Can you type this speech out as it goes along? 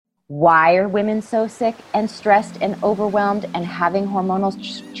Why are women so sick and stressed and overwhelmed and having hormonal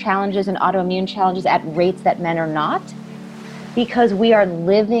challenges and autoimmune challenges at rates that men are not? Because we are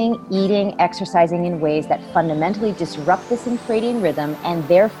living, eating, exercising in ways that fundamentally disrupt this infradian rhythm and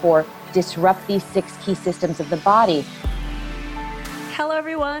therefore disrupt these 6 key systems of the body. Hello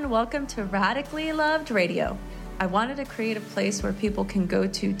everyone, welcome to Radically Loved Radio. I wanted to create a place where people can go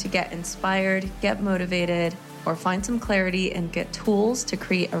to get inspired, get motivated, or find some clarity and get tools to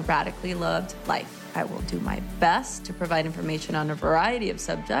create a radically loved life. I will do my best to provide information on a variety of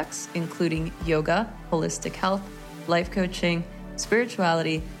subjects, including yoga, holistic health, life coaching,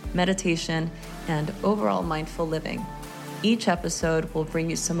 spirituality, meditation, and overall mindful living. Each episode will bring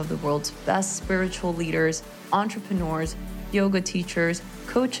you some of the world's best spiritual leaders, entrepreneurs, yoga teachers,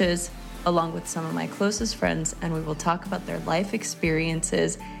 coaches, along with some of my closest friends, and we will talk about their life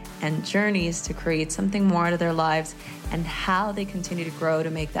experiences and journeys to create something more out of their lives and how they continue to grow to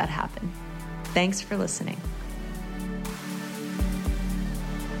make that happen. Thanks for listening.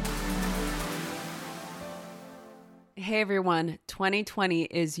 Hey everyone, 2020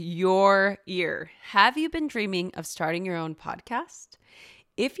 is your year. Have you been dreaming of starting your own podcast?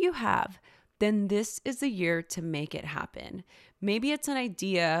 If you have, then this is the year to make it happen. Maybe it's an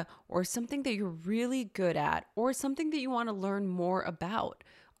idea or something that you're really good at or something that you want to learn more about.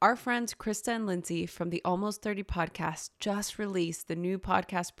 Our friends Krista and Lindsay from the Almost 30 podcast just released the new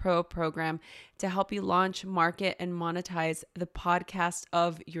Podcast Pro program to help you launch, market, and monetize the podcast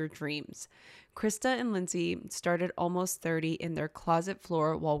of your dreams. Krista and Lindsay started Almost 30 in their closet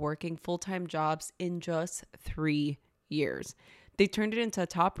floor while working full-time jobs in just 3 years. They turned it into a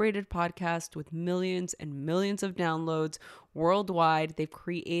top-rated podcast with millions and millions of downloads worldwide. They've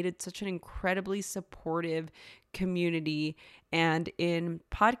created such an incredibly supportive community. And in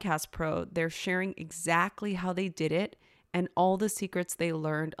Podcast Pro, they're sharing exactly how they did it and all the secrets they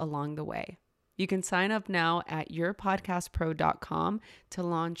learned along the way. You can sign up now at yourpodcastpro.com to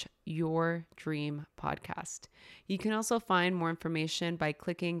launch your dream podcast. You can also find more information by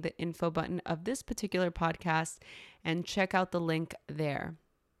clicking the info button of this particular podcast and check out the link there.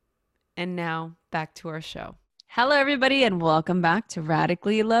 And now back to our show. Hello, everybody, and welcome back to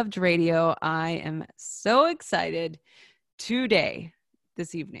Radically Loved Radio. I am so excited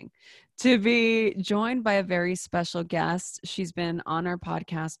this evening, to be joined by a very special guest. She's been on our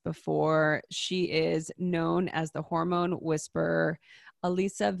podcast before. She is known as the Hormone Whisperer.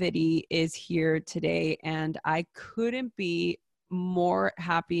 Alisa Viti is here today, and I couldn't be more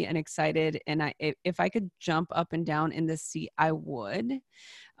happy and excited. And if I could jump up and down in this seat, I would.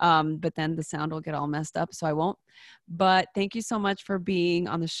 But then the sound will get all messed up, so I won't. But thank you so much for being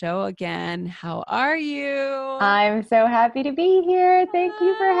on the show again. How are you? I'm so happy to be here. Thank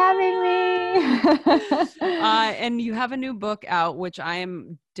you for having me. And you have a new book out, which I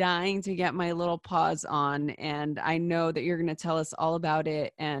am dying to get my little paws on. And I know that you're going to tell us all about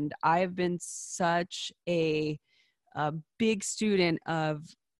it. And I've been such a big student of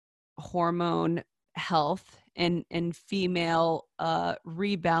hormone health and female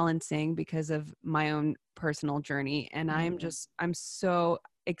rebalancing because of my own personal journey. And I'm so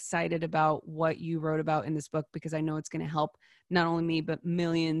excited about what you wrote about in this book, because I know it's going to help not only me, but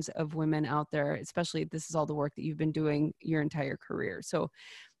millions of women out there, especially if this is all the work that you've been doing your entire career. So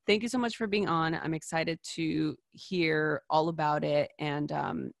thank you so much for being on. I'm excited to hear all about it and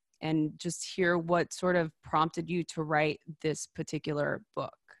just hear what sort of prompted you to write this particular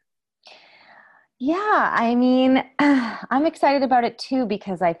book. Yeah, I mean, I'm excited about it too,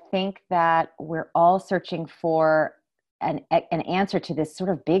 because I think that we're all searching for an answer to this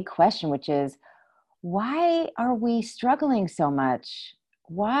sort of big question, which is, why are we struggling so much?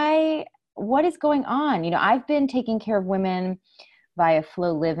 What is going on? You know, I've been taking care of women via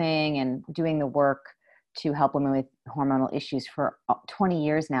FLO living and doing the work to help women with hormonal issues for 20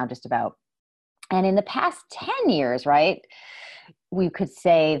 years now, just about. And in the past 10 years, right, we could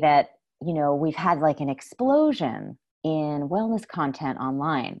say that, you know, we've had like an explosion in wellness content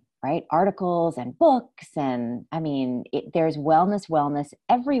online, right? Articles and books. And I mean, there's wellness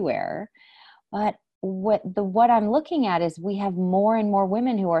everywhere. But what I'm looking at is we have more and more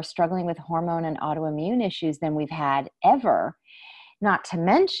women who are struggling with hormone and autoimmune issues than we've had ever. Not to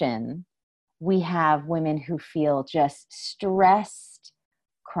mention, we have women who feel just stressed,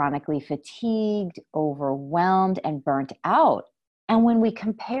 chronically fatigued, overwhelmed, and burnt out. And when we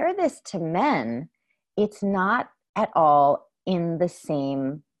compare this to men, it's not at all in the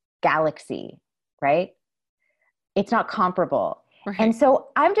same galaxy, right? It's not comparable. Right. And so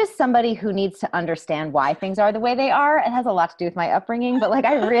I'm just somebody who needs to understand why things are the way they are. It has a lot to do with my upbringing, but like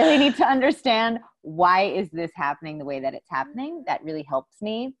I really need to understand, why is this happening the way that it's happening? That really helps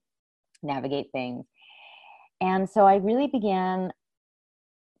me. navigate things. And so I really began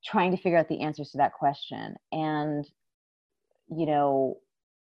trying to figure out the answers to that question. And, you know,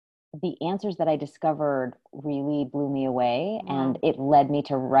 the answers that I discovered really blew me away. And Wow. it led me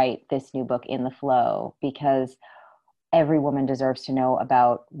to write this new book, In the Flow, because every woman deserves to know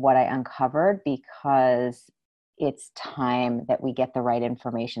about what I uncovered, because it's time that we get the right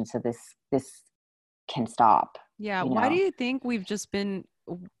information so this can stop, Yeah. you Why do know. you think we've just been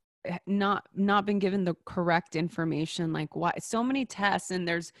not been given the correct information? Like, why so many tests, and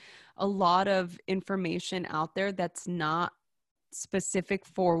there's a lot of information out there that's not specific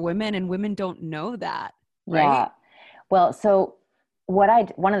for women, and women don't know that, right? Yeah. Well, so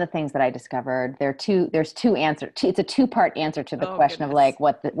one of the things that I discovered, there's two answers. It's a two-part answer to the Oh question of goodness. like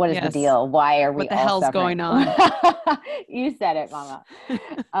what is the Yes. deal? Why are we What the all hell's suffering? going on? You said it, mama.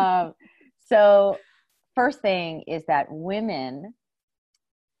 Um, so first thing is that women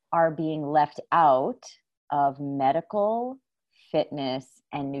are being left out of medical, fitness,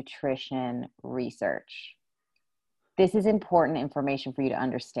 and nutrition research. This is important information for you to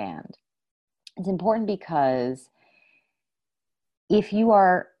understand. It's important because if you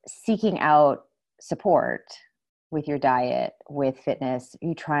are seeking out support with your diet, with fitness,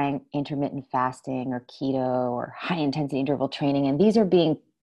 you trying intermittent fasting or keto or high intensity interval training, and these are being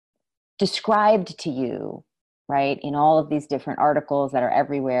described to you, right, in all of these different articles that are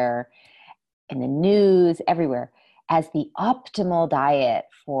everywhere, in the news, everywhere, as the optimal diet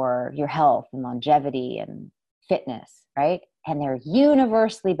for your health and longevity and fitness, right? And they're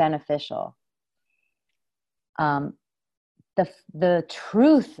universally beneficial. Um, the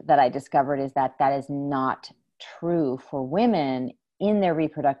truth that I discovered is that that is not true for women in their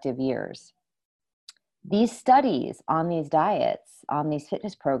reproductive years. These studies on these diets, on these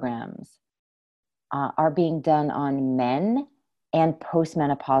fitness programs, are being done on men and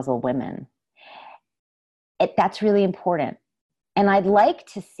postmenopausal women. That's really important. And I'd like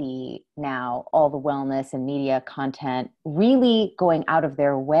to see now all the wellness and media content really going out of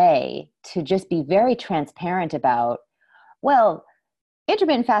their way to just be very transparent about, well,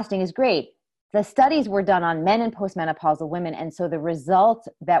 intermittent fasting is great. The studies were done on men and postmenopausal women. And so the results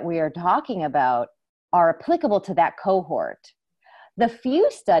that we are talking about are applicable to that cohort. The few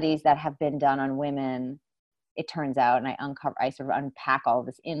studies that have been done on women, it turns out, and I sort of unpack all of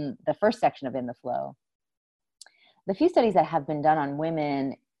this in the first section of In the Flow. The few studies that have been done on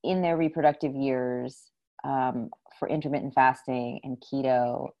women in their reproductive years, for intermittent fasting and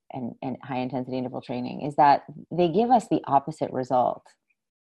keto and high intensity interval training, is that they give us the opposite result,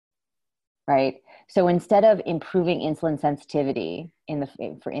 right? So instead of improving insulin sensitivity in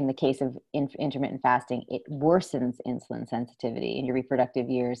the case of intermittent fasting, it worsens insulin sensitivity in your reproductive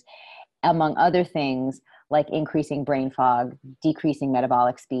years, among other things like increasing brain fog, decreasing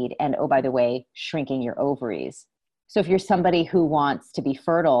metabolic speed, and, oh, by the way, shrinking your ovaries. So if you're somebody who wants to be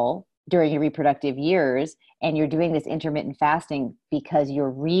fertile during your reproductive years and you're doing this intermittent fasting because you're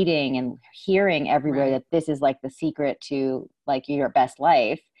reading and hearing everywhere Right. that this is like the secret to like your best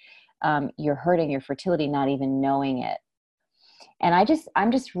life, you're hurting your fertility, not even knowing it. And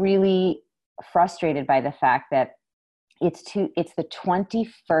I'm just really frustrated by the fact that it's the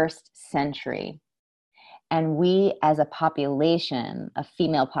 21st century, and we as a population, a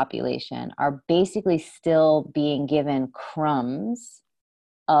female population, are basically still being given crumbs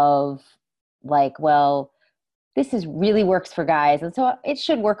of like, well, this is really works for guys, and so it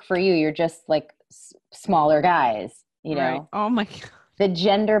should work for you. You're just like smaller guys, you Right. know. Oh my The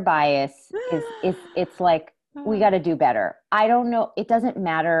gender bias is it's like, we God. got to do better. I don't know. It doesn't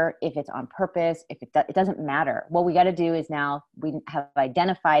matter if it's on purpose. If it doesn't matter. What we got to do is, now we have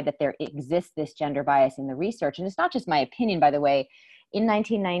identified that there exists this gender bias in the research, and it's not just my opinion, by the way. In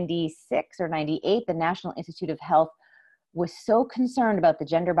 1996 or 98, the National Institute of Health was so concerned about the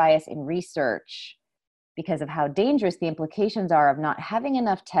gender bias in research because of how dangerous the implications are of not having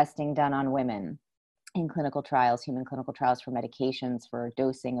enough testing done on women in clinical trials, human clinical trials for medications, for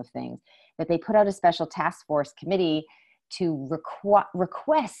dosing of things, that they put out a special task force committee to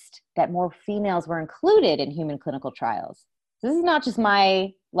request that more females were included in human clinical trials. This is not just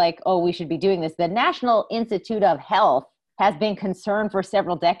my, like, oh, we should be doing this. The National Institute of Health has been concerned for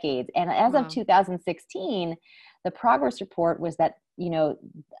several decades. And as of Wow. 2016, the progress report was that,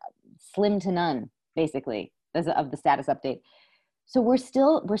 slim to none, basically, of the status update. So we're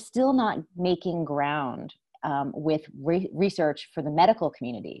still not making ground with research for the medical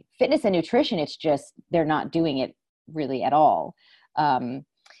community. Fitness and nutrition, it's just they're not doing it really at all. Um,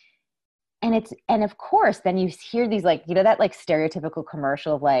 and of course, then you hear these, like, that like stereotypical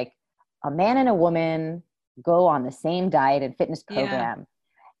commercial of like a man and a woman go on the same diet and fitness Yeah. program,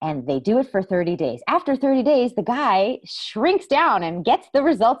 And they do it for 30 days. After 30 days, the guy shrinks down and gets the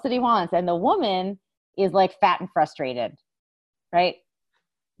results that he wants. And the woman is like fat and frustrated, right?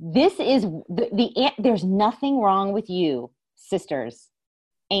 This is there's nothing wrong with you, sisters.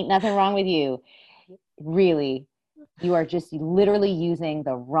 Ain't nothing wrong with you. Really, you are just literally using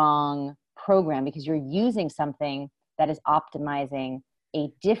the wrong program because you're using something that is optimizing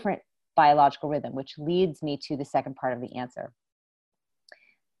a different biological rhythm, which leads me to the second part of the answer.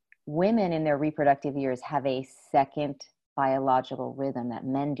 Women in their reproductive years have a second biological rhythm that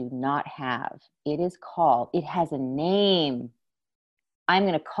men do not have. It has a name. I'm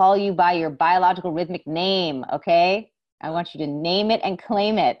going to call you by your biological rhythmic name, okay? I want you to name it and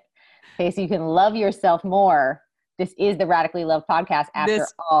claim it, okay, so you can love yourself more. This is the Radically Love podcast after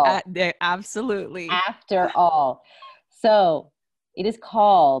all. Absolutely. After all. So it is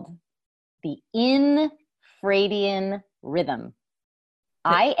called the infradian rhythm.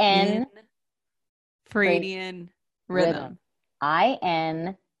 Infradian rhythm.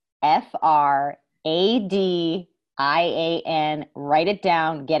 INFRADIAN. Write it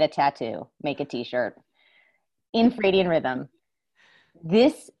down, get a tattoo, make a t-shirt. Infradian rhythm.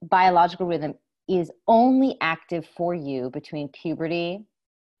 This biological rhythm is only active for you between puberty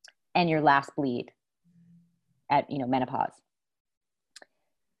and your last bleed at menopause.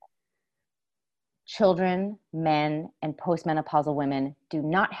 Children, men, and postmenopausal women do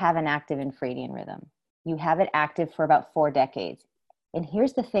not have an active infradian rhythm. You have it active for about 4 decades. And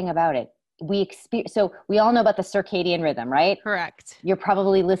here's the thing about it. So we all know about the circadian rhythm, right? Correct. You're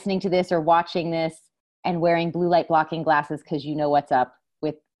probably listening to this or watching this and wearing blue light blocking glasses because you know what's up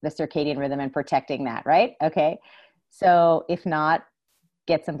with the circadian rhythm and protecting that, right? Okay. So if not,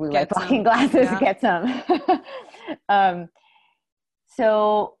 get some blue light blocking glasses, yeah. Get some.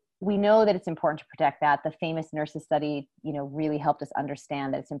 So we know that it's important to protect that. The famous nurses study, really helped us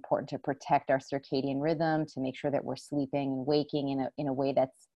understand that it's important to protect our circadian rhythm, to make sure that we're sleeping and waking in a way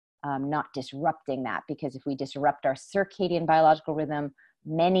that's not disrupting that. Because if we disrupt our circadian biological rhythm,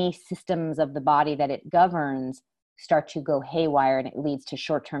 many systems of the body that it governs start to go haywire, and it leads to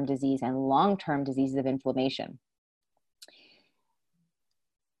short-term disease and long-term diseases of inflammation.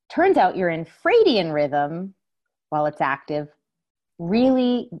 Turns out your infradian rhythm, while it's active,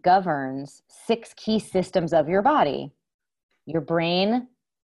 really governs 6 key systems of your body: your brain,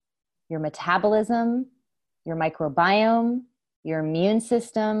 your metabolism, your microbiome, your immune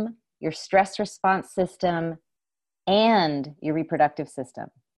system, your stress response system, and your reproductive system.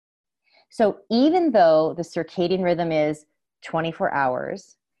 So even though the circadian rhythm is 24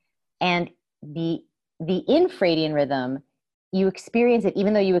 hours and the infradian rhythm, you experience it,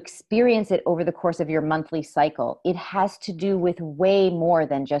 even though you experience it over the course of your monthly cycle, it has to do with way more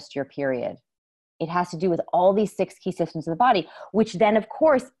than just your period. It has to do with all these 6 key systems of the body, which then, of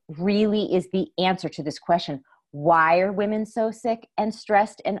course, really is the answer to this question. Why are women so sick and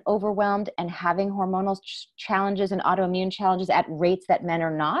stressed and overwhelmed and having hormonal challenges and autoimmune challenges at rates that men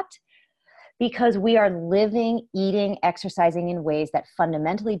are not? Because we are living, eating, exercising in ways that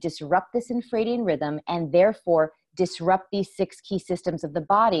fundamentally disrupt this infradian rhythm and therefore disrupt these 6 key systems of the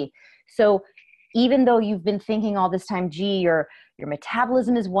body. So even though you've been thinking all this time, gee, your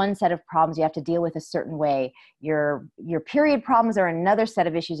metabolism is one set of problems you have to deal with a certain way. Your period problems are another set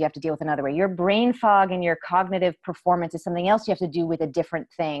of issues you have to deal with another way. Your brain fog and your cognitive performance is something else you have to do with a different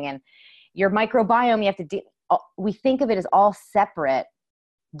thing. And your microbiome, you have to do, we think of it as all separate,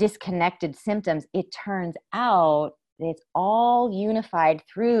 disconnected symptoms. It turns out it's all unified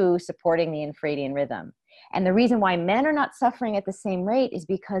through supporting the infradian rhythm. And the reason why men are not suffering at the same rate is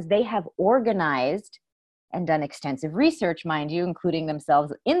because they have organized and done extensive research, mind you, including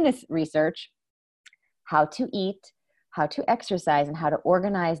themselves in this research, how to eat, how to exercise, and how to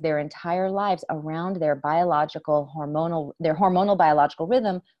organize their entire lives around their hormonal biological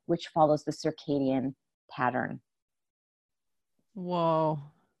rhythm, which follows the circadian pattern. Whoa.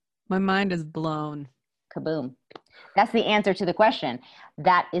 My mind is blown. Kaboom. That's the answer to the question.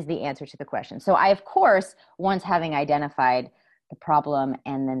 That is the answer to the question. So I, of course, once having identified the problem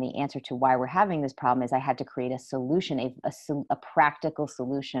and then the answer to why we're having this problem, is I had to create a solution, a practical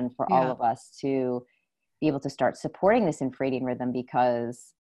solution for all of us to be able to start supporting this infradian rhythm,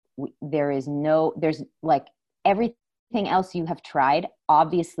 because there's like everything else you have tried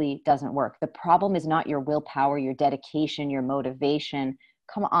obviously doesn't work. The problem is not your willpower, your dedication, your motivation.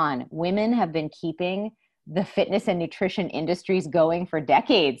 Come on. Women have been keeping the fitness and nutrition industries going for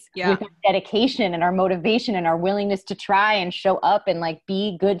decades with our dedication and our motivation and our willingness to try and show up and like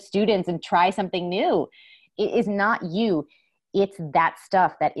be good students and try something new. It is not you. It's that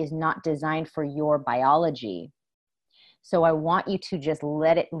stuff that is not designed for your biology. So I want you to just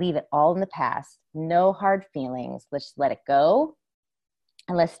leave it all in the past. No hard feelings. Let's just let it go.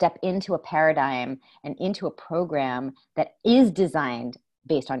 And let's step into a paradigm and into a program that is designed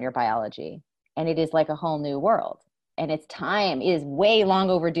based on your biology. And it is like a whole new world. And it's time, it is way long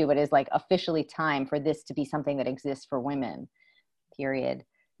overdue, but it is like officially time for this to be something that exists for women, period.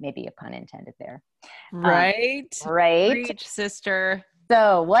 Maybe a pun intended there. Right. Right. Preach, sister.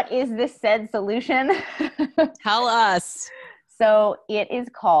 So what is this said solution? Tell us. So it is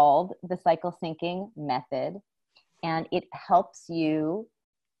called the cycle syncing method, and it helps you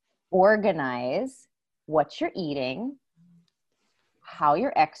organize what you're eating, how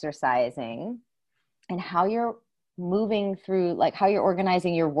you're exercising, and how you're moving through, like how you're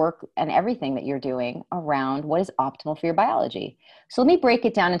organizing your work and everything that you're doing around what is optimal for your biology. So let me break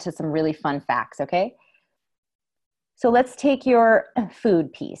it down into some really fun facts, okay? So let's take your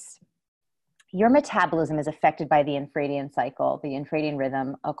food piece. Your metabolism is affected by the infradian cycle, the infradian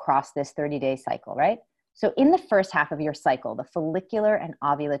rhythm across this 30-day cycle, right? So in the first half of your cycle, the follicular and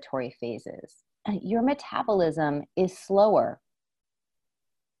ovulatory phases, your metabolism is slower.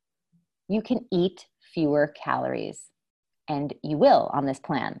 You can eat fewer calories, and you will on this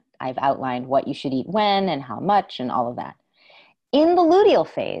plan. I've outlined what you should eat when and how much and all of that. In the luteal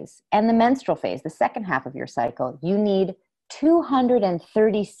phase and the menstrual phase, the second half of your cycle, you need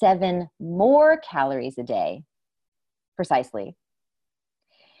 237 more calories a day, precisely.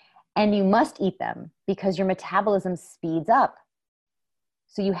 And you must eat them because your metabolism speeds up.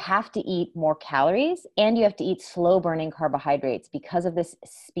 So you have to eat more calories and you have to eat slow burning carbohydrates. Because of this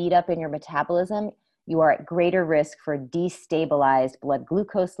speed up in your metabolism, you are at greater risk for destabilized blood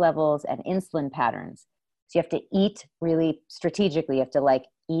glucose levels and insulin patterns. So you have to eat really strategically. You have to like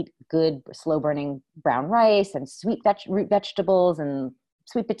eat good slow burning brown rice and root vegetables and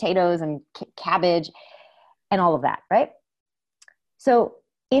sweet potatoes and cabbage and all of that, right? So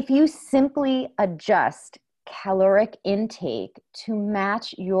if you simply adjust caloric intake to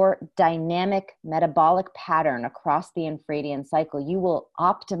match your dynamic metabolic pattern across the infradian cycle, you will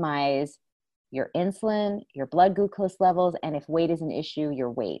optimize your insulin, your blood glucose levels, and if weight is an issue,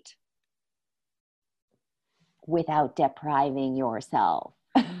 your weight, without depriving yourself.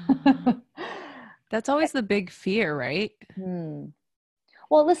 That's always the big fear, right?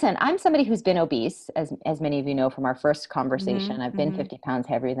 Well, listen, I'm somebody who's been obese, as many of you know from our first conversation. I've been 50 pounds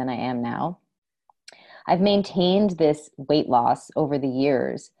heavier than I am now. I've maintained this weight loss over the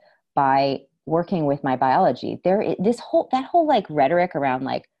years by working with my biology. That whole like rhetoric around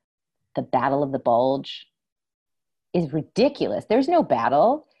like the battle of the bulge is ridiculous. There's no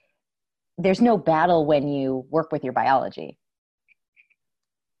battle. There's no battle when you work with your biology.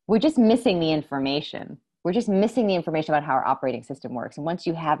 We're just missing the information. We're just missing the information about how our operating system works. And once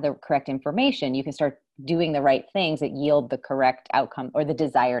you have the correct information, you can start doing the right things that yield the correct outcome or the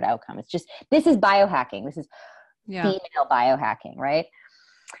desired outcome. This is biohacking. This is female biohacking, right?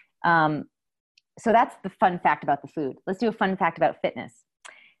 So that's the fun fact about the food. Let's do a fun fact about fitness.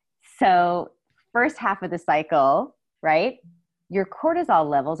 So first half of the cycle, right? Your cortisol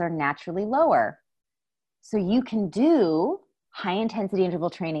levels are naturally lower. So you can do high intensity interval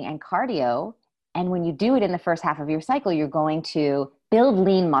training and cardio. And when you do it in the first half of your cycle, you're going to build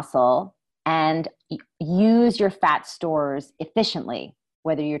lean muscle and use your fat stores efficiently,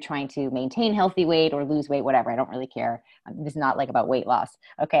 whether you're trying to maintain healthy weight or lose weight, whatever. I don't really care. This is not like about weight loss.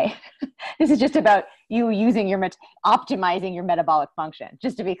 Okay. This is just about you using optimizing your metabolic function,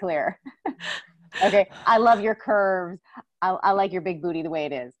 just to be clear. Okay. I love your curves. I like your big booty the way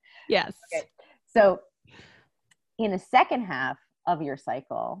it is. Yes. Okay. So in the second half of your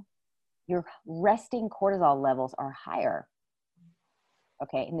cycle, your resting cortisol levels are higher.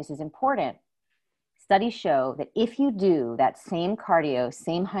 Okay, and this is important. Studies show that if you do that same cardio,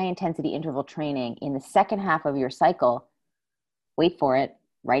 same high intensity interval training in the second half of your cycle, wait for it,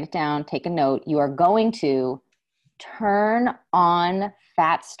 write it down, take a note, you are going to turn on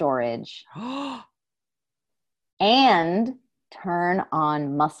fat storage and turn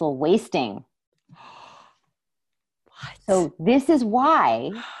on muscle wasting. What? So this is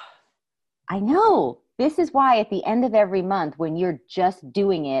why, I know, this is why at the end of every month, when you're just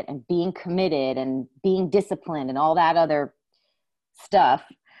doing it and being committed and being disciplined and all that other stuff,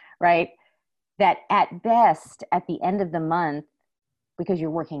 right? That at best, at the end of the month, because you're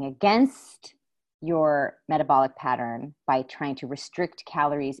working against your metabolic pattern by trying to restrict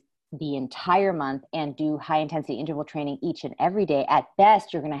calories the entire month and do high intensity interval training each and every day, at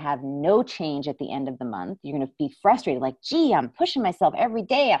best, you're going to have no change at the end of the month. You're going to be frustrated, like, gee, I'm pushing myself every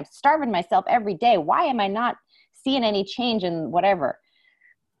day. I'm starving myself every day. Why am I not seeing any change in whatever,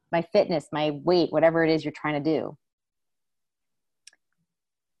 my fitness, my weight, whatever it is you're trying to do?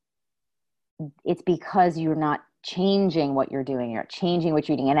 it's because you're not changing what you're doing. You're not changing what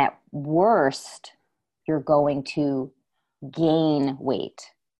you're eating. And at worst, you're going to gain weight.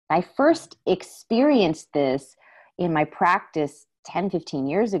 I first experienced this in my practice 10, 15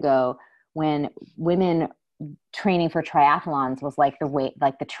 years ago when women training for triathlons was like the way,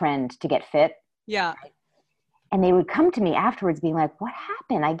 like the trend to get fit. Yeah. And they would come to me afterwards being like, what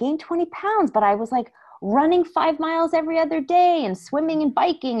happened? I gained 20 pounds, but I was like running 5 miles every other day and swimming and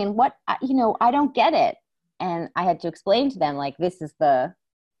biking and I don't get it. And I had to explain to them, like, this is the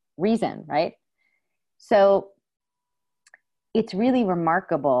reason, right? So it's really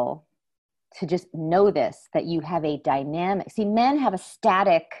remarkable to just know this, that you have a dynamic, see, men have a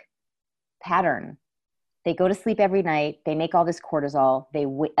static pattern. They go to sleep every night. They make all this cortisol.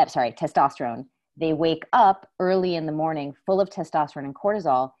 Testosterone. They wake up early in the morning full of testosterone and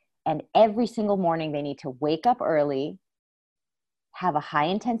cortisol. And every single morning they need to wake up early, have a high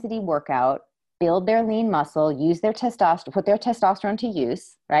intensity workout, build their lean muscle, use their testosterone, put their testosterone to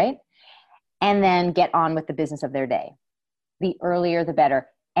use, right? And then get on with the business of their day. The earlier, the better.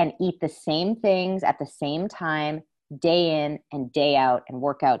 And eat the same things at the same time, day in and day out, and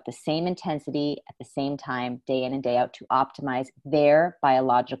work out the same intensity at the same time, day in and day out, to optimize their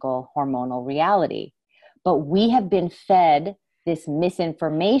biological hormonal reality. But we have been fed this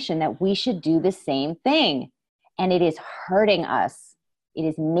misinformation that we should do the same thing. And it is hurting us. It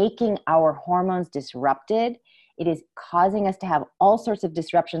is making our hormones disrupted. It is causing us to have all sorts of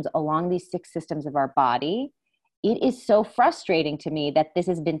disruptions along these 6 systems of our body. It is so frustrating to me that this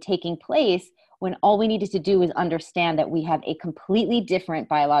has been taking place when all we needed to do is understand that we have a completely different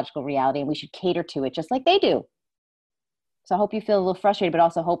biological reality and we should cater to it just like they do. So I hope you feel a little frustrated, but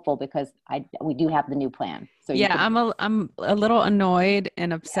also hopeful, because we do have the new plan. So Yeah, I'm a little annoyed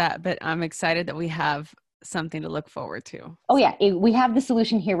and upset, but I'm excited that we have something to look forward to. Oh yeah, we have the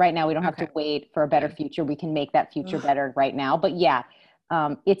solution here right now. We don't have Okay. to wait for a better Good. future. We can make that future Ugh. better right now. But yeah,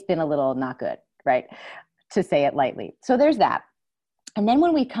 it's been a little not good, right? To say it lightly. So there's that. And then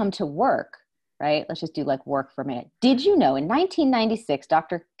when we come to work, right? Let's just do like work for a minute. Did you know in 1996,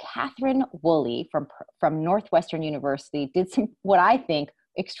 Dr. Catherine Woolley from Northwestern University did some, what I think,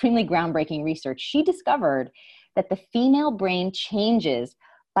 extremely groundbreaking research. She discovered that the female brain changes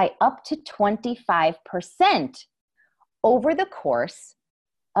by up to 25% over the course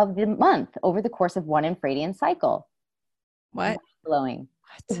of the month, over the course of one infradian cycle. What? Blowing.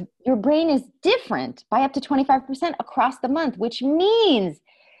 What? Your brain is different by up to 25% across the month, which means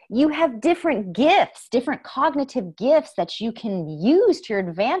you have different gifts, different cognitive gifts that you can use to your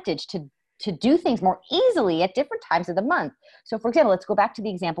advantage to do things more easily at different times of the month. So for example, let's go back to the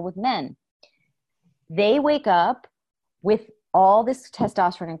example with men. They wake up with all this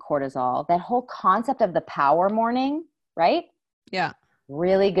testosterone and cortisol, that whole concept of the power morning, right? Yeah.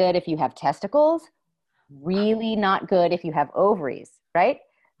 Really good if you have testicles, really not good if you have ovaries, right?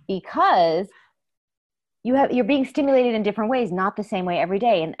 Because you're being stimulated in different ways, not the same way every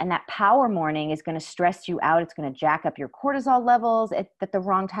day. And that power morning is going to stress you out. It's going to jack up your cortisol levels at the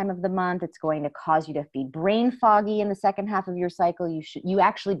wrong time of the month. It's going to cause you to be brain foggy in the second half of your cycle. You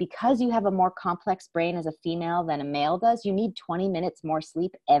actually, because you have a more complex brain as a female than a male does, you need 20 minutes more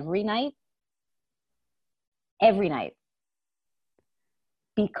sleep every night. Every night.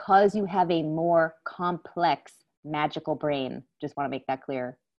 Because you have a more complex magical brain. Just want to make that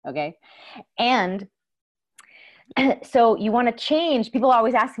clear. Okay. And so you want to change. People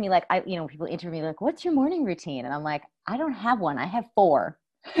always ask me, like, people interview me like, what's your morning routine? And I'm like, I don't have one. I have 4.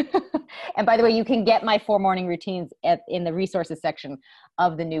 And by the way, you can get my 4 morning routines in the resources section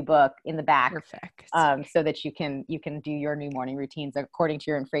of the new book in the back. Perfect. So that you can do your new morning routines according to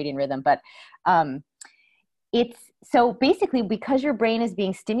your infradian rhythm. But it's so basically, because your brain is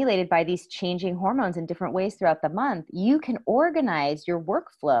being stimulated by these changing hormones in different ways throughout the month, you can organize your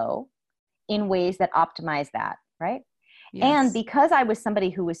workflow in ways that optimize that, right? Yes. And because I was somebody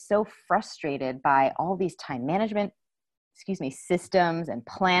who was so frustrated by all these time management, systems and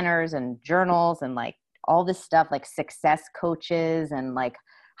planners and journals and like all this stuff, like success coaches and like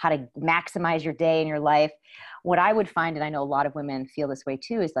how to maximize your day and your life, what I would find, and I know a lot of women feel this way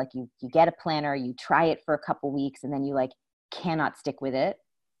too, is like you get a planner, you try it for a couple weeks, and then you like cannot stick with it,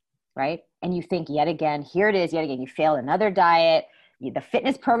 right? And you think yet again, here it is, yet again, you failed another diet, the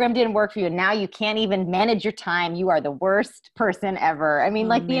fitness program didn't work for you, and now you can't even manage your time. You are the worst person ever. I mean,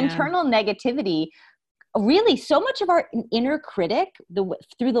 the internal negativity, really so much of our inner critic,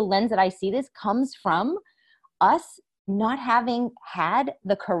 through the lens that I see this, comes from us not having had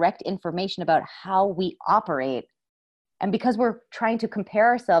the correct information about how we operate. And because we're trying to compare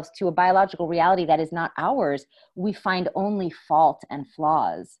ourselves to a biological reality that is not ours, we find only fault and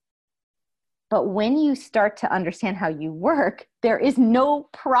flaws. But when you start to understand how you work, there is no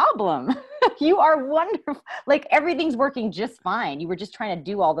problem. You are wonderful. Like everything's working just fine. You were just trying to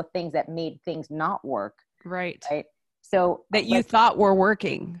do all the things that made things not work. Right. Right. So That you thought were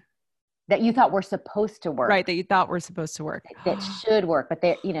working. that you thought were supposed to work. Right. That you thought were supposed to work. That should work, but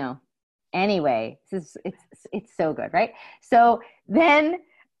they, anyway, it's so good. Right. So then,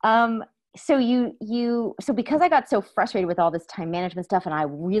 so because I got so frustrated with all this time management stuff and I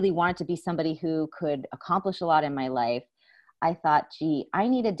really wanted to be somebody who could accomplish a lot in my life, I thought, gee, I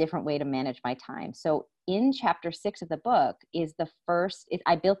need a different way to manage my time. So in chapter 6 of the book is the first,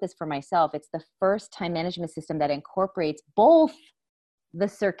 I built this for myself. It's the first time management system that incorporates both the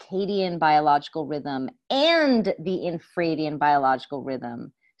circadian biological rhythm and the infradian biological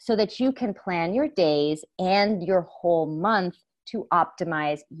rhythm so that you can plan your days and your whole month to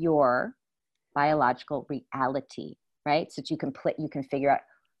optimize your biological reality, right? So that you can figure out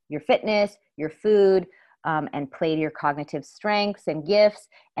your fitness, your food, and play to your cognitive strengths and gifts.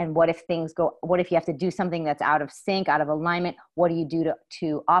 And what if you have to do something that's out of sync, out of alignment? What do you do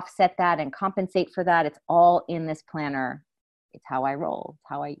to offset that and compensate for that? It's all in this planner. It's how I roll.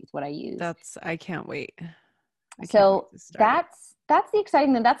 It's what I use. I can't wait. So that's the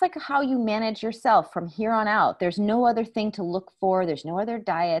exciting thing. That's like how you manage yourself from here on out. There's no other thing to look for. There's no other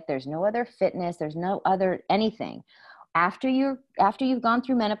diet. There's no other fitness. There's no other anything. After you've gone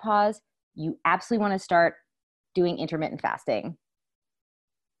through menopause, you absolutely want to start doing intermittent fasting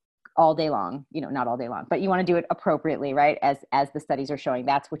all day long. Not all day long, but you want to do it appropriately, right? As the studies are showing,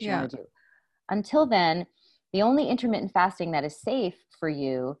 that's what you want to do. Until then, the only intermittent fasting that is safe for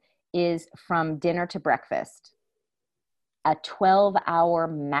you is from dinner to breakfast, a 12-hour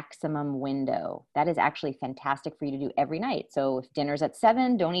maximum window. That is actually fantastic for you to do every night. So if dinner's at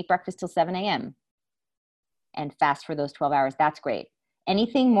 7, don't eat breakfast till 7 a.m. and fast for those 12 hours. That's great.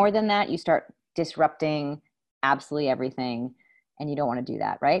 Anything more than that, you start disrupting absolutely everything, and you don't want to do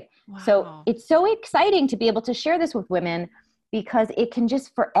that, right? Wow. So it's so exciting to be able to share this with women because it can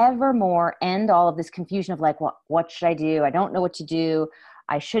just forevermore end all of this confusion of like, well, what should I do? I don't know what to do.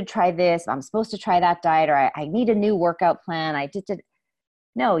 I should try this. I'm supposed to try that diet, or I need a new workout plan.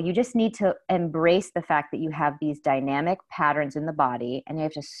 No, you just need to embrace the fact that you have these dynamic patterns in the body, and you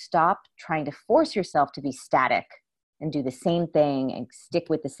have to stop trying to force yourself to be static and do the same thing and stick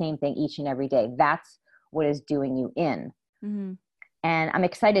with the same thing each and every day. That's what is doing you in. Mm-hmm. And I'm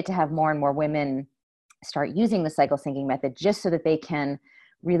excited to have more and more women start using the cycle syncing method just so that they can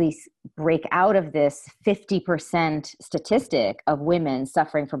really break out of this 50% statistic of women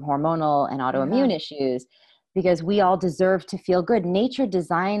suffering from hormonal and autoimmune issues, because we all deserve to feel good. Nature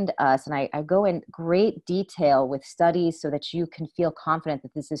designed us, and I go in great detail with studies so that you can feel confident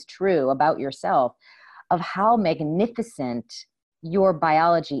that this is true about yourself, of how magnificent your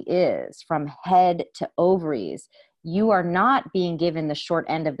biology is from head to ovaries. You are not being given the short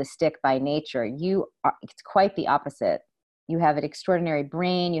end of the stick by nature. It's quite the opposite. You have an extraordinary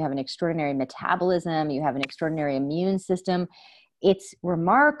brain, you have an extraordinary metabolism, you have an extraordinary immune system. It's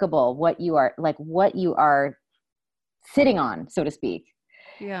remarkable what you are sitting on, so to speak.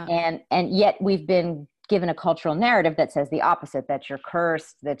 Yeah. And yet we've been given a cultural narrative that says the opposite, that you're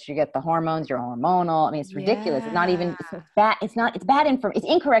cursed, that you get the hormones, you're hormonal. I mean, it's ridiculous. It's not even, it's bad. It's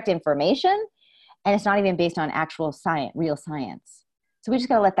incorrect information. And it's not even based on actual science, real science. So we just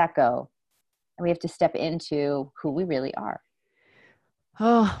got to let that go. And we have to step into who we really are.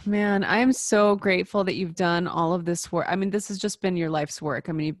 Oh man, I am so grateful that you've done all of this work. I mean, this has just been your life's work.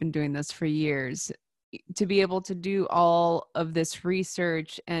 I mean, you've been doing this for years. To be able to do all of this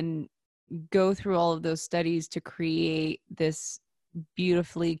research and go through all of those studies to create this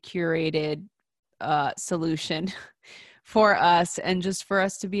beautifully curated solution for us, and just for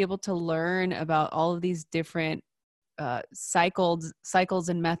us to be able to learn about all of these different cycles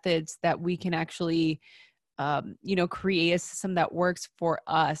and methods that we can actually create a system that works for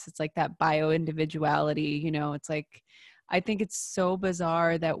us. It's like that bio individuality, it's like, I think it's so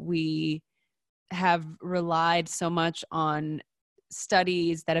bizarre that we have relied so much on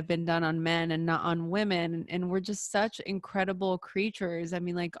studies that have been done on men and not on women, and we're just such incredible creatures. I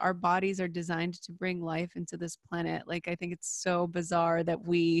mean, like, our bodies are designed to bring life into this planet. Like, I think it's so bizarre that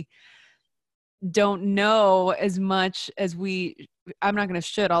we don't know as much as I'm not going to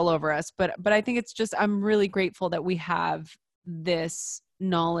shit all over us, but I think it's just, I'm really grateful that we have this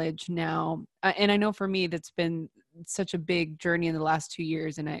knowledge now. And I know for me, that's been such a big journey in the last 2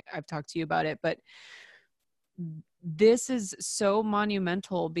 years, and I've talked to you about it, but this is so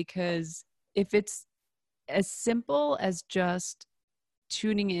monumental, because if it's as simple as just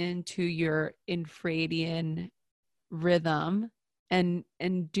tuning into your infradian rhythm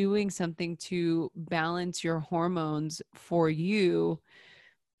and doing something to balance your hormones for you.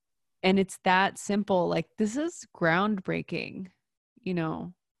 And it's that simple. Like, this is groundbreaking, you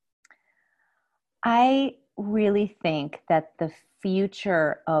know. I really think that the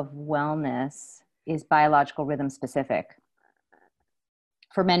future of wellness is biological rhythm specific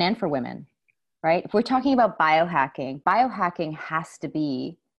for men and for women, right? If we're talking about biohacking, biohacking has to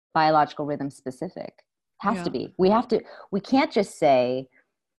be biological rhythm specific. Has to Yeah. be. We can't just say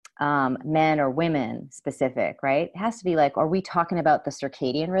men or women specific, right? It has to be like, are we talking about the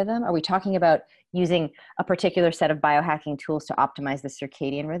circadian rhythm? Are we talking about using a particular set of biohacking tools to optimize the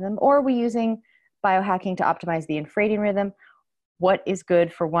circadian rhythm? Or are we using biohacking to optimize the infradian rhythm? What is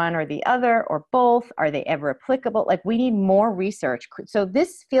good for one or the other or both? Are they ever applicable? Like, we need more research. So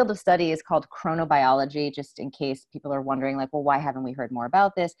this field of study is called chronobiology, just in case people are wondering, like, well, why haven't we heard more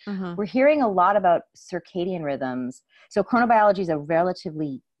about this? Uh-huh. We're hearing a lot about circadian rhythms. So chronobiology is a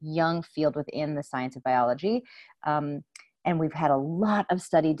relatively young field within the science of biology. And we've had a lot of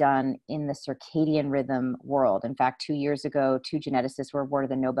study done in the circadian rhythm world. In fact, 2 years ago, two geneticists were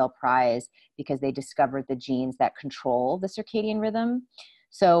awarded the Nobel Prize because they discovered the genes that control the circadian rhythm.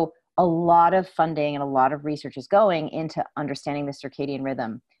 So a lot of funding and a lot of research is going into understanding the circadian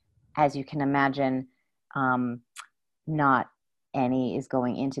rhythm. As you can imagine, not any is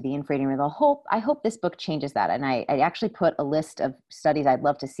going into the infradian rhythm. I hope this book changes that. And I actually put a list of studies I'd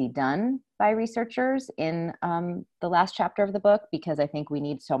love to see done by researchers in the last chapter of the book, because I think we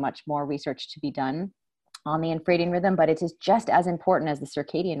need so much more research to be done on the infradian rhythm, but it is just as important as the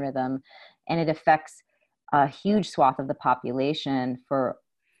circadian rhythm. And it affects a huge swath of the population for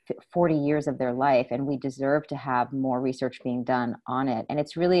 40 years of their life. And we deserve to have more research being done on it. And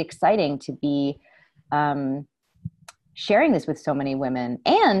it's really exciting to be sharing this with so many women.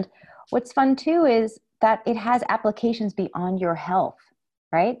 And what's fun too is that it has applications beyond your health,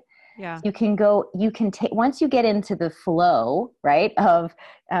 right? Yeah. You can take, once you get into the flow, right, of,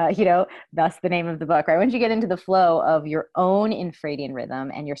 thus the name of the book, right? Once you get into the flow of your own infradian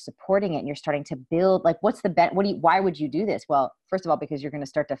rhythm and you're supporting it and you're starting to build, like, why would you do this? Well, first of all, because you're going to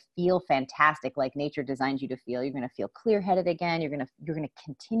start to feel fantastic, like nature designed you to feel. You're going to feel clear-headed again. You're going to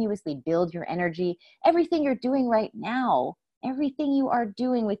continuously build your energy. Everything you're doing right now, everything you are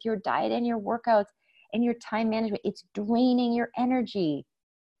doing with your diet and your workouts and your time management, it's draining your energy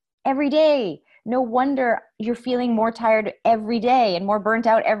every day. No wonder you're feeling more tired every day and more burnt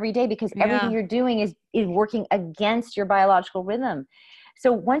out every day, because everything Yeah. you're doing is working against your biological rhythm.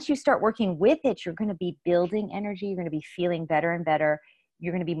 So once you start working with it, you're going to be building energy. You're going to be feeling better and better.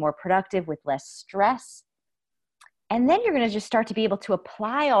 You're going to be more productive with less stress. And then you're going to just start to be able to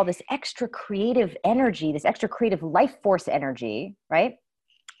apply all this extra creative energy, this extra creative life force energy, right,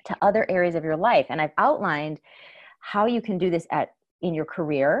 to other areas of your life. And I've outlined how you can do this in your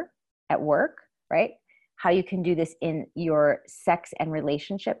career, at work, right? How you can do this in your sex and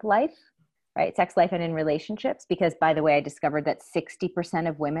relationship life, right? Sex life and in relationships. Because, by the way, I discovered that 60%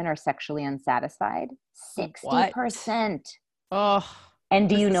 of women are sexually unsatisfied. What? 60%. Oh, And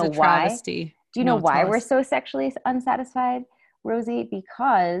do this you is know a why? travesty. Do you know No, why tell we're us. so sexually unsatisfied, Rosie?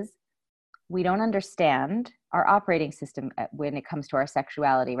 Because we don't understand our operating system when it comes to our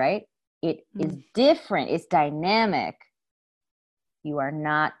sexuality, right? It is Mm. different, it's dynamic. You are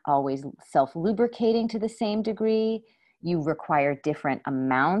not always self-lubricating to the same degree. You require different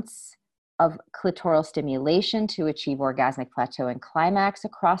amounts of clitoral stimulation to achieve orgasmic plateau and climax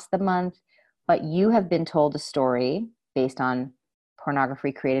across the month. But you have been told a story based on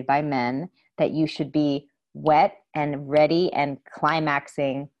pornography created by men that you should be wet and ready and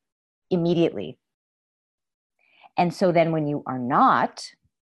climaxing immediately. And so then when you are not,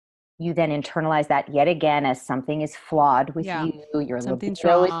 you then internalize that yet again as something is flawed with Yeah. you. Your Something's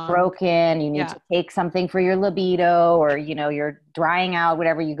libido is wrong. broken. You need Yeah. to take something for your libido, or, you're drying out,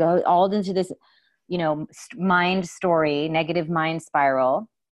 whatever. You go all into this, mind story, negative mind spiral,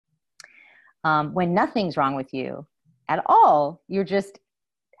 when nothing's wrong with you at all. You're just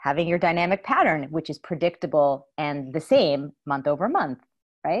having your dynamic pattern, which is predictable and the same month over month,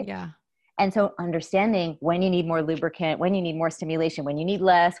 right? Yeah. And so understanding when you need more lubricant, when you need more stimulation, when you need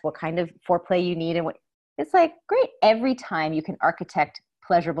less, what kind of foreplay you need, and what, it's like, great. Every time you can architect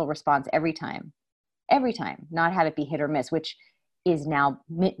pleasurable response, every time, not have it be hit or miss, which is now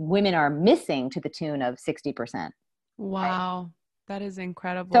women are missing to the tune of 60%. Right? Wow. That is So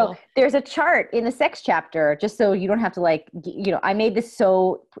incredible. there's a chart in the sex chapter, just so you don't have to, like, I made this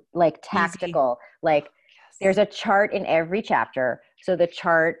so, like, Easy. tactical. Like, there's Yes. a chart in every chapter. So the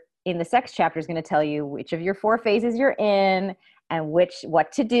chart in the sex chapter is going to tell you which of your four phases you're in and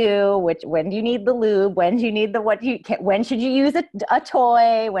what to do, when do you need the lube, when do you need when should you use a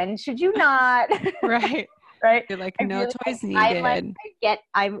toy, when should you not? Right. Right. You're like, I no feel toys like needed.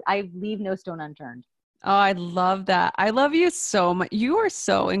 I leave no stone unturned. Oh, I love that. I love you so much. You are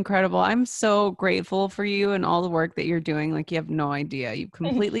so incredible. I'm so grateful for you and all the work that you're doing. Like, you have no idea. You've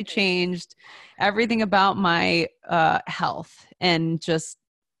Thank completely you. changed everything about my health and just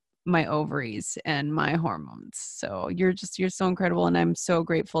my ovaries and my hormones. So you're so incredible. And I'm so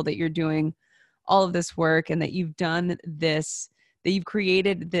grateful that you're doing all of this work and that you've done this, that you've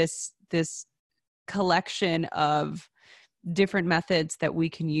created this collection of different methods that we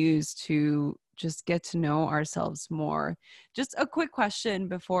can use to just get to know ourselves more. Just a quick question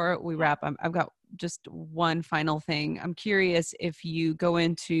before we wrap. I've got just one final thing. I'm curious if you go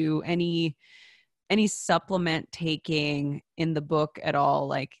into any supplement taking in the book at all.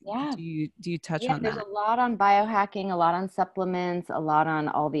 Like, Yeah. do you touch Yeah, on there's that? a lot on biohacking, a lot on supplements, a lot on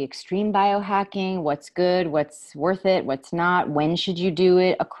all the extreme biohacking, what's good, what's worth it, what's not, when should you do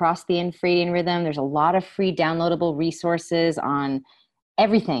it across the infradian rhythm. There's a lot of free downloadable resources on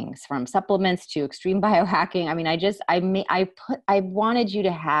everything from supplements to extreme biohacking. I mean, I wanted you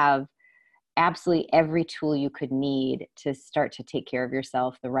to have absolutely every tool you could need to start to take care of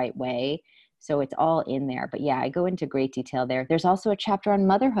yourself the right way. So it's all in there. But yeah, I go into great detail there. There's also a chapter on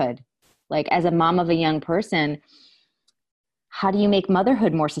motherhood. Like, as a mom of a young person, how do you make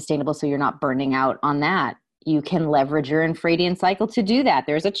motherhood more sustainable so you're not burning out on that? You can leverage your infradian cycle to do that.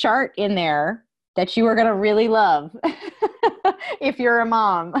 There's a chart in there that you are going to really love if you're a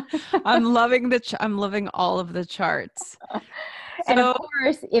mom. I'm loving all of the charts. And of So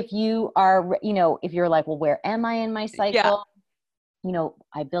course, if you are, if you're like, well, where am I in my yeah, cycle?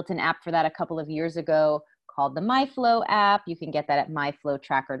 I built an app for that a couple of years ago called the MyFLO app. You can get that at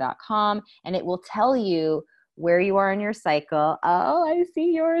myflowtracker.com, and it will tell you where you are in your cycle. Oh, I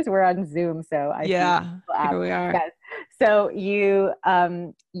see yours. We're on Zoom, so I see yeah, the here app. we are. Yes. So you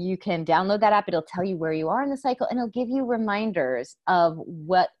can download that app. It'll tell you where you are in the cycle, and it'll give you reminders of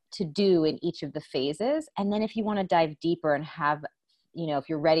what to do in each of the phases. And then if you want to dive deeper and have, if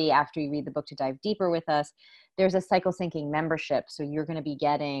you're ready after you read the book to dive deeper with us, there's a cycle syncing membership. So you're going to be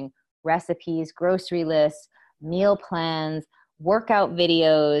getting recipes, grocery lists, meal plans, workout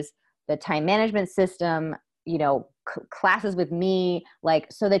videos, the time management system, classes with me,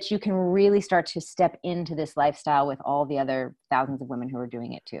 like, so that you can really start to step into this lifestyle with all the other thousands of women who are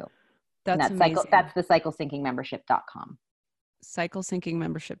doing it too. And That's amazing. that's the cyclesyncingmembership.com.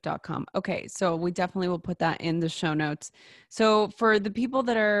 Cyclesyncingmembership.com. Okay, so we definitely will put that in the show notes. So for the people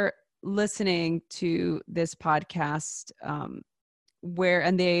that are listening to this podcast, and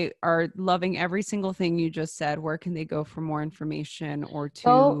they are loving every single thing you just said, where can they go for more information or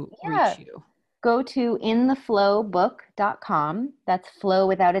Oh, to yeah. reach you? Go to intheflowbook.com. That's flow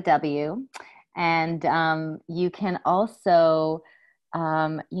without a W. And you can also,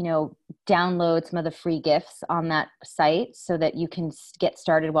 download some of the free gifts on that site so that you can get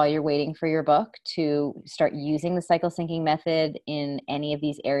started while you're waiting for your book to start using the cycle syncing method in any of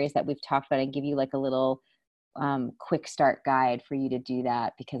these areas that we've talked about, and give you like a little quick start guide for you to do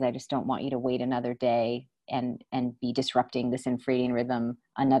that, because I just don't want you to wait another day and be disrupting this infradian rhythm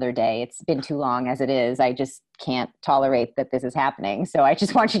another day. It's been too long as it is. I just can't tolerate that this is happening. So I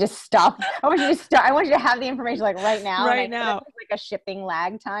just want you to stop. I want you to start. I want you to have the information like right now. And I Right know that now. there's like a shipping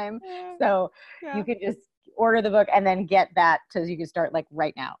lag time. Yeah. So Yeah. you can just order the book and then get that so you can start like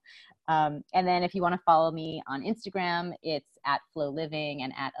right now. And then if you want to follow me on Instagram, it's at Flow Living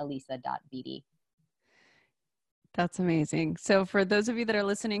and at alisa.viti. That's amazing. So for those of you that are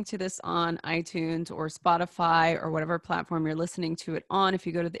listening to this on iTunes or Spotify or whatever platform you're listening to it on, if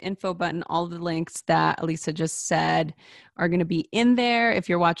you go to the info button, all of the links that Alisa just said are going to be in there. If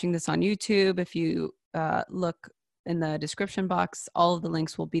you're watching this on YouTube, if you look in the description box, all of the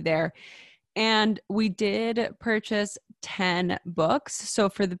links will be there. And we did purchase 10 books. So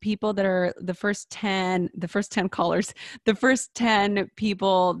for the people that are the first 10 callers, the first 10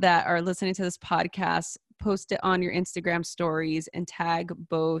 people that are listening to this podcast, post it on your Instagram stories and tag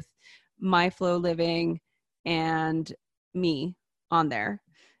both My Flow Living and me on there.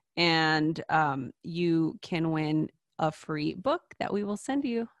 And you can win a free book that we will send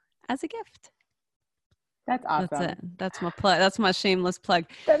you as a gift. That's That's awesome. it. That's my plug. That's my shameless plug.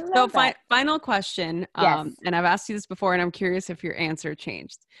 I So love that. final question. Yes. And I've asked you this before and I'm curious if your answer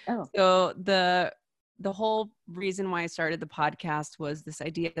changed. Oh. So the whole reason why I started the podcast was this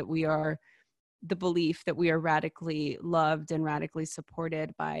idea that the belief that we are radically loved and radically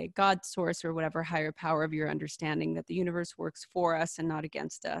supported by God's source or whatever higher power of your understanding, that the universe works for us and not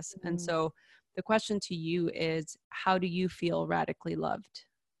against us. And so the question to you is, how do you feel radically loved?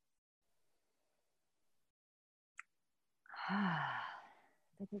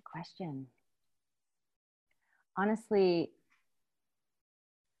 That's a good question. Honestly,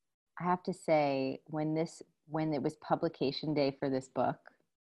 I have to say, when it was publication day for this book,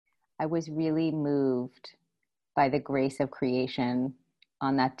 I was really moved by the grace of creation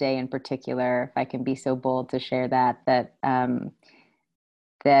on that day in particular. If I can be so bold to share that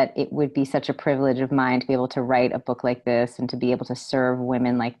it would be such a privilege of mine to be able to write a book like this and to be able to serve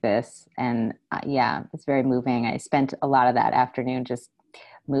women like this. And yeah, it's very moving. I spent a lot of that afternoon just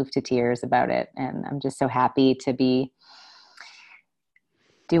moved to tears about it. And I'm just so happy to be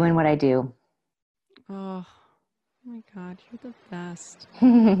doing what I do. Oh my God, you're the best.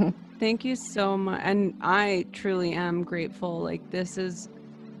 Thank you so much. And I truly am grateful. Like, this is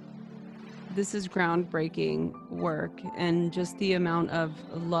groundbreaking work, and just the amount of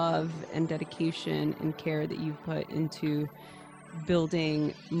love and dedication and care that you've put into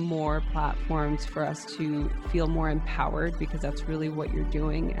building more platforms for us to feel more empowered, because that's really what you're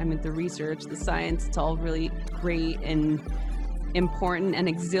doing. I mean, the research, the science, it's all really great and important and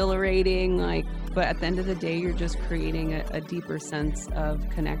exhilarating, like, but at the end of the day, you're just creating a deeper sense of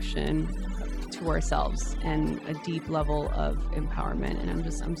connection to ourselves and a deep level of empowerment. And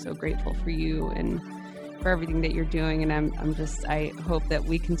I'm so grateful for you and for everything that you're doing. And I hope that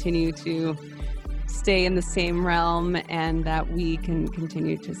we continue to stay in the same realm and that we can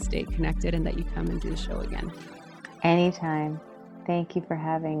continue to stay connected, and that you come and do the show again. Anytime. Thank you for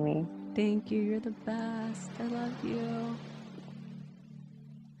having me. Thank you. You're the best. I love you.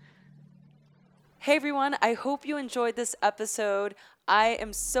 Hey everyone, I hope you enjoyed this episode. I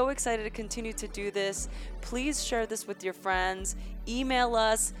am so excited to continue to do this. Please share this with your friends. Email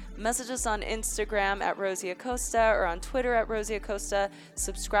us, message us on Instagram at Rosie Acosta or on Twitter at Rosie Acosta.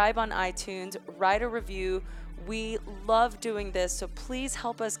 Subscribe on iTunes, write a review. We love doing this, so please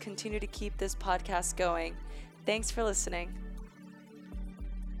help us continue to keep this podcast going. Thanks for listening.